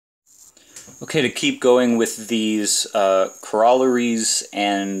Okay, to keep going with these corollaries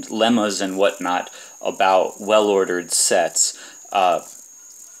and lemmas and whatnot about well-ordered sets,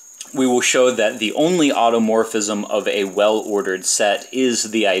 we will show that the only automorphism of a well-ordered set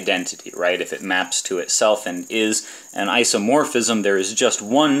is the identity, right? If it maps to itself and is an isomorphism, there is just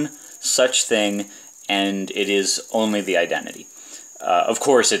one such thing, and it is only the identity. Of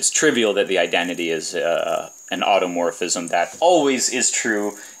course, it's trivial that the identity is an automorphism. That always is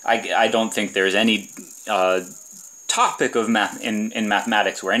true. I don't think there's any topic of in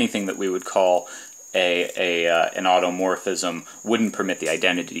mathematics where anything that we would call an automorphism wouldn't permit the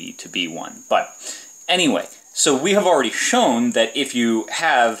identity to be one. But anyway, so we have already shown that if you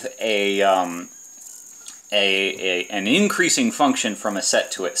have an increasing function from a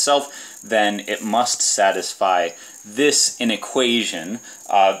set to itself, then it must satisfy this inequation.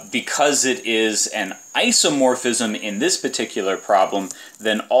 Because it is an isomorphism in this particular problem,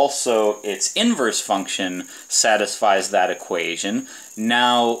 then also its inverse function satisfies that equation.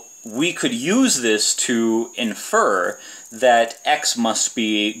 Now, we could use this to infer that x must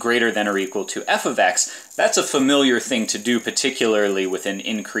be greater than or equal to f of x. That's a familiar thing to do, particularly with an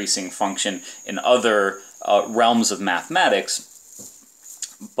increasing function in other realms of mathematics.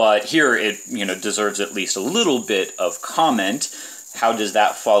 But here it deserves at least a little bit of comment. How does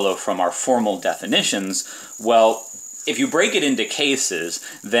that follow from our formal definitions? Well, if you break it into cases,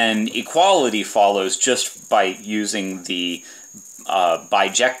 then equality follows just by using the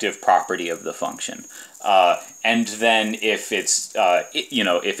bijective property of the function. And then if it's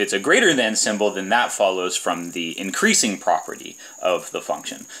if it's a greater than symbol, then that follows from the increasing property of the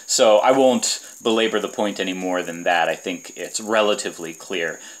function. So I won't belabor the point any more than that. I think it's relatively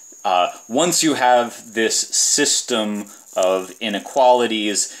clear. Once you have this system of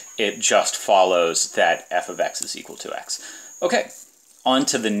inequalities, it just follows that f of x is equal to x. Okay, on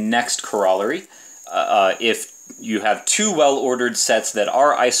to the next corollary. If you have two well-ordered sets that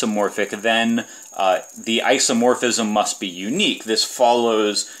are isomorphic, then the isomorphism must be unique. This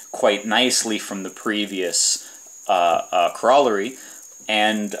follows quite nicely from the previous corollary,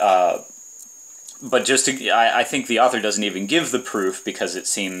 and but I think the author doesn't even give the proof because it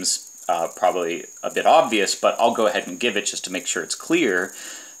seems probably a bit obvious, but I'll go ahead and give it just to make sure it's clear.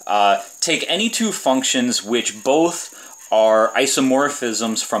 Take any two functions which both are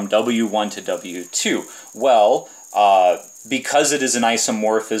isomorphisms from W1 to W2. Well, because it is an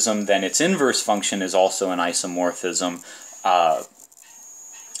isomorphism, then its inverse function is also an isomorphism.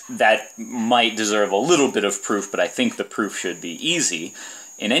 That might deserve a little bit of proof, but I think the proof should be easy.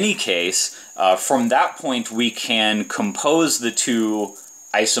 In any case, from that point we can compose the two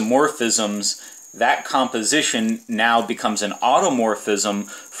isomorphisms. That composition now becomes an automorphism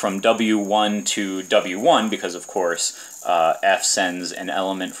from W1 to W1 because, of course, f sends an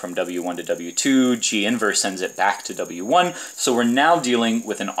element from W1 to W2, G inverse sends it back to W1, so we're now dealing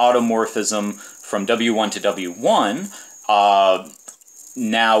with an automorphism from W1 to W1.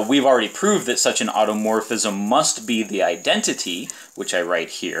 Now, we've already proved that such an automorphism must be the identity, which I write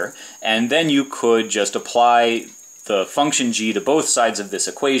here, and then you could just apply the function g to both sides of this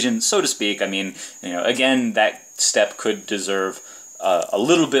equation, so to speak. I mean, again, that step could deserve a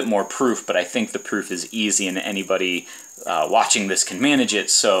little bit more proof, but I think the proof is easy and anybody watching this can manage it,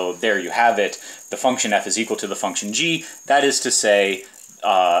 so there you have it. The function f is equal to the function g. That is to say,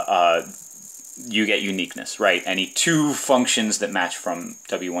 you get uniqueness, right? Any two functions that match from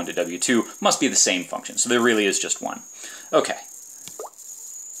W1 to W2 must be the same function, so there really is just one. Okay.